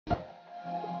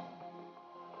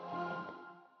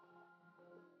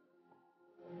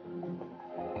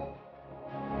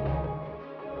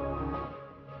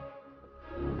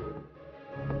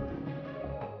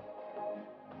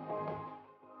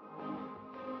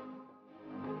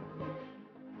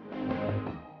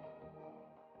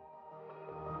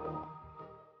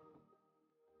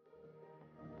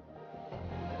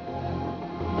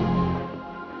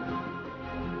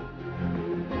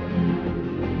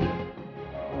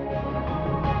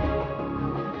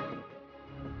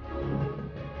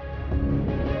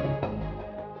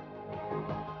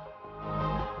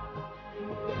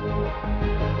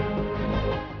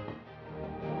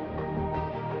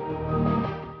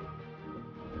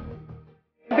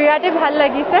বিৰাটে ভাল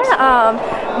লাগিছে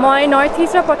মই নৰ্থ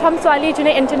ইষ্টৰ প্ৰথম ছোৱালী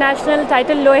যোনে ইণ্টাৰনেশ্যনেল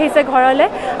টাইটেল লৈ আহিছে ঘৰলৈ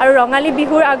আৰু ৰঙালী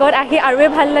বিহুৰ আগত আহি আৰুৱে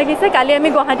ভাল লাগিছে কালি আমি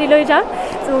গুৱাহাটীলৈ যাম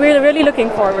চ' we are really looking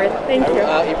forward thank U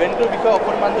ইভেণ্টৰ বিষয়ে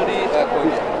অকণমান যদি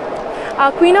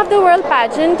queen of the world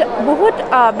pageant বহুত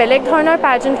বেলেগ ধৰণৰ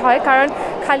পেজেণ্ট হয় কাৰণ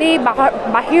খালি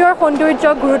বাহিৰৰ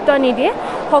সৌন্দৰ্যক গুৰুত্ব নিদিয়ে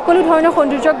সকলো ধৰণৰ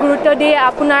সৌন্দৰ্যক গুৰুত্ব দিয়ে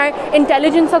আপোনাৰ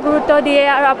ইণ্টেলিজেঞ্চক গুৰুত্ব দিয়ে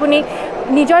আৰু আপুনি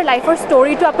নিজৰ লাইফৰ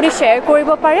ষ্টৰিটো আপুনি শ্বেয়াৰ কৰিব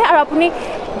পাৰে আৰু আপুনি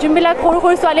যোনবিলাক সৰু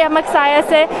সৰু ছোৱালী আমাক চাই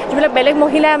আছে যোনবিলাক বেলেগ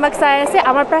মহিলাই আমাক চাই আছে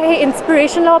আমাৰ পৰা সেই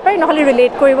ইনস্পিৰেশ্যন ল'ব পাৰে নহ'লে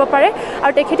ৰিলেট কৰিব পাৰে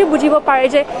আৰু তেখেতে বুজিব পাৰে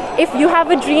যে if U have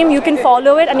a dream U can follow'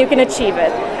 it and U can achieve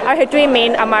it আৰু সেইটোৱেই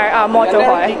মেইন আমাৰ মটো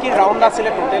হয়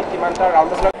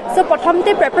চ'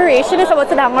 প্ৰথমতে প্ৰিপেৰেশ্যনে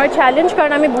চবতছে ডাঙৰ চেলেঞ্জ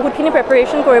কাৰণ আমি বহুতখিনি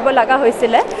প্ৰিপেৰেশ্যন কৰিব লগা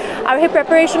হৈছিলে আৰু সেই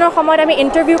প্ৰিপেৰেশ্যনৰ সময়ত আমি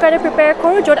ইণ্টাৰভিউৰ কাৰণে প্ৰিপেয়াৰ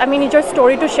কৰোঁ য'ত আমি নিজৰ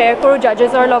ষ্টৰিটো শ্বেয়াৰ কৰোঁ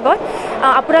জাজেছৰ লগত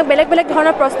আপোনাক বেলেগ বেলেগ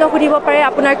ধৰণৰ প্ৰশ্ন সুধিব পাৰে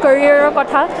আপোনাৰ কেৰিয়াৰৰ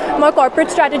কথা মই কৰ্পৰেট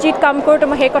ষ্ট্ৰেটেজিত কাম কৰোঁ তো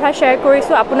মই সেই কথা শ্বেয়াৰ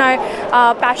কৰিছোঁ আপোনাৰ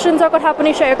পেশ্যনছৰ কথা আপুনি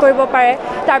শ্বেয়াৰ কৰিব পাৰে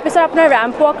তাৰপিছত আপোনাৰ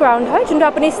ৰেম্প ৱাক ৰাউণ্ড হয় যোনটো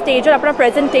আপুনি ষ্টেজত আপোনাৰ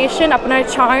প্ৰেজেণ্টেশ্যন আপোনাৰ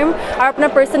চাৰ্ম আৰু আপোনাৰ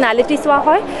পাৰ্চনেলিটি চোৱা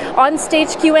হয় অন ষ্টেজ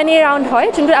Q&A ৰাউণ্ড হয়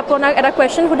যোনটো আপোনাক এটা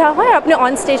কুৱেশ্যন সোধা হয় আৰু আপুনি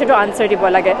অন ষ্টেজ সেইটো আনচাৰ দিব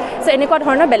লাগে চ' এনেকুৱা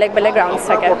ধৰণৰ বেলেগ বেলেগ ৰাউণ্ডছ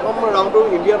থাকে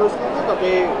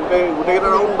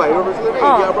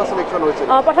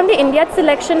প্ৰথমতে ইণ্ডিয়াত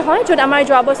ছিলেকশ্যন হয় য'ত আমাৰ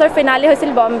যোৱা বছৰ ফিনালে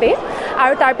হৈছিল বম্বে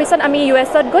আৰু তাৰপিছত আমি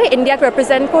US-ত গৈ ইণ্ডিয়াক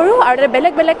ৰিপ্ৰেজেণ্ট কৰোঁ আৰু তাতে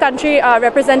বেলেগ বেলেগ কাণ্ট্ৰিৰ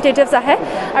ৰিপ্ৰেজেণ্টেটিভছ আহে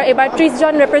আৰু এইবাৰ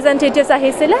 30জন ৰিপ্ৰেজেণ্টেটিভছ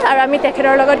আহিছিলে আৰু আমি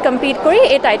তেখেতৰ লগত কম্পিট কৰি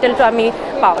এই টাইটেলটো আমি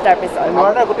পাওঁ তাৰপিছত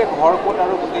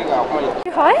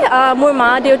হয় মোৰ মা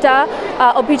দেউতা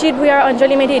অভিজিত ভূঞা আৰু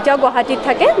অঞ্জলি মেধি এতিয়াও গুৱাহাটীত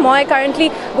থাকে মই কাৰেণ্টলি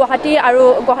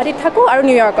গুৱাহাটীত থাকোঁ আৰু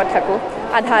নিউয়ৰ্কত থাকোঁ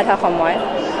আধা সময়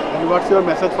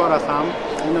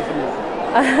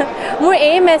মোৰ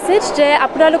এই মেছেজ যে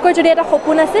আপোনালোকৰ যদি এটা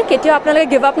সপোন আছে কেতিয়াও আপোনালোকে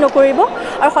গিভ আপ নকৰিব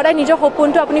আৰু সদায় নিজৰ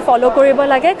সপোনটো আপুনি ফ'ল' কৰিব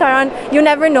লাগে কাৰণ ইউ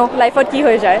নেভাৰ ন' লাইফত কি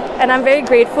হৈ যায় and I am very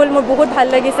grateful মোৰ বহুত ভাল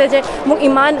লাগিছে যে মোক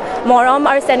ইমান মৰম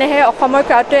আৰু চেনেহেৰে অসমৰ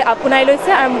ক্ৰাউডটোৱে আপোনাই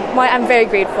লৈছে আৰু মই I am very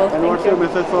grateful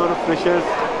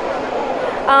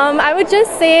I would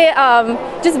just say,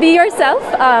 just be yourself.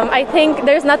 I think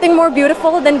there's nothing more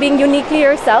beautiful than being uniquely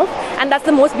yourself, and that's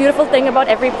the most beautiful thing about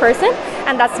every person,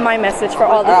 and that's my message for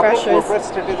all the freshers.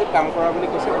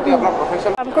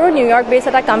 কাম কৰোঁ New York বেছ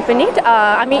এটা কোম্পানীত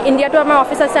আমি ইণ্ডিয়াতো আমাৰ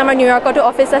office আছে আমাৰ নিউয়ৰ্কতো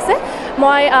office আছে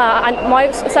মই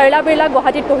সৰলা বিৰলা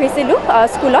গুৱাহাটীত পঢ়িছিলোঁ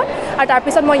স্কুলত আৰু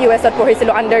তাৰপিছত মই US-ত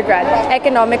পঢ়িছিলোঁ আণ্ডাৰ গ্ৰেড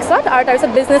ইকনমিক্সত আৰু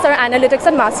তাৰপিছত বিজনেছ আৰু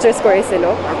এনালিটিক্সত মাষ্টাৰ্ছ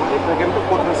কৰিছিলোঁ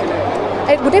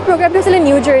গোটেই প্ৰগ্ৰামটো হৈছিলে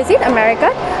নিউ জাৰ্চিত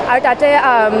আমেৰিকাত আৰু তাতে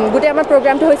গোটেই আমাৰ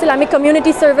প্ৰগ্ৰামটো হৈছিল আমি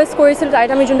কমিউনিটি ছাৰ্ভিচ কৰিছিলোঁ তাত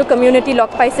আমি যোনটো কমিউনিটি লগ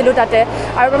পাইছিলোঁ তাতে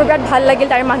আৰু আমাৰ বিৰাট ভাল লাগিল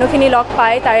তাৰে মানুহখিনি লগ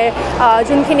পাই তাৰে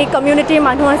যোনখিনি কমিউনিটিৰ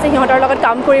মানুহ আছে সিহঁতৰ লগত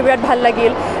কাম কৰি বিৰাট ভাল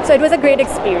লাগিল চ' it was a great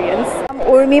experience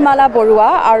Urmimala Barua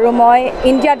আৰু মই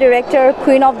India director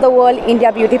queen of the world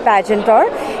India beauty পেজেণ্টৰ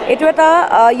এইটো এটা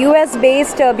US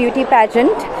based beauty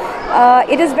pageant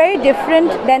it is very different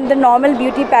than the normal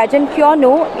beauty pageant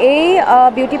কিয়নো এই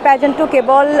বিউটি পেজেণ্টটো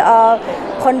কেৱল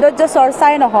সৌন্দৰ্য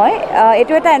চৰ্চাই নহয়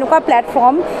এইটো এটা এনেকুৱা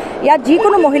প্লেটফৰ্ম ইয়াত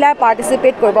যিকোনো মহিলাই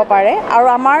পাৰ্টিচিপেট কৰিব পাৰে আৰু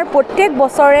আমাৰ প্ৰত্যেক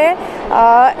বছৰে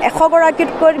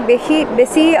 100গৰাকীতকৈ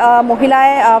বেছি মহিলাই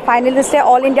ফাইনেলিষ্টে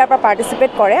অল ইণ্ডিয়াৰ পৰা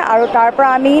পাৰ্টিচিপেট কৰে আৰু তাৰ পৰা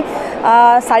আমি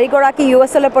 4গৰাকী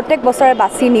US-লৈ প্ৰত্যেক বছৰে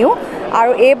বাছি নিওঁ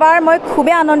আৰু এইবাৰ মই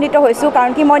খুবেই আনন্দিত হৈছোঁ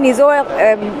কাৰণ কি মই নিজেও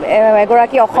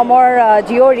এগৰাকী অসমৰ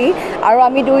জীয়ৰী আৰু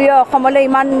আমি দুয়ো অসমলৈ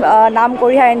ইমান নাম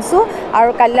কঢ়িয়াই আনিছোঁ আৰু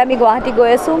কাইলৈ আমি গুৱাহাটী গৈ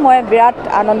আছোঁ মই বিৰাট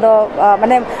আনন্দ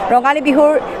মানে ৰঙালী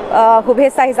বিহুৰ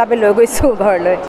শুভেচ্ছা হিচাপে লৈ গৈছোঁ ঘৰলৈ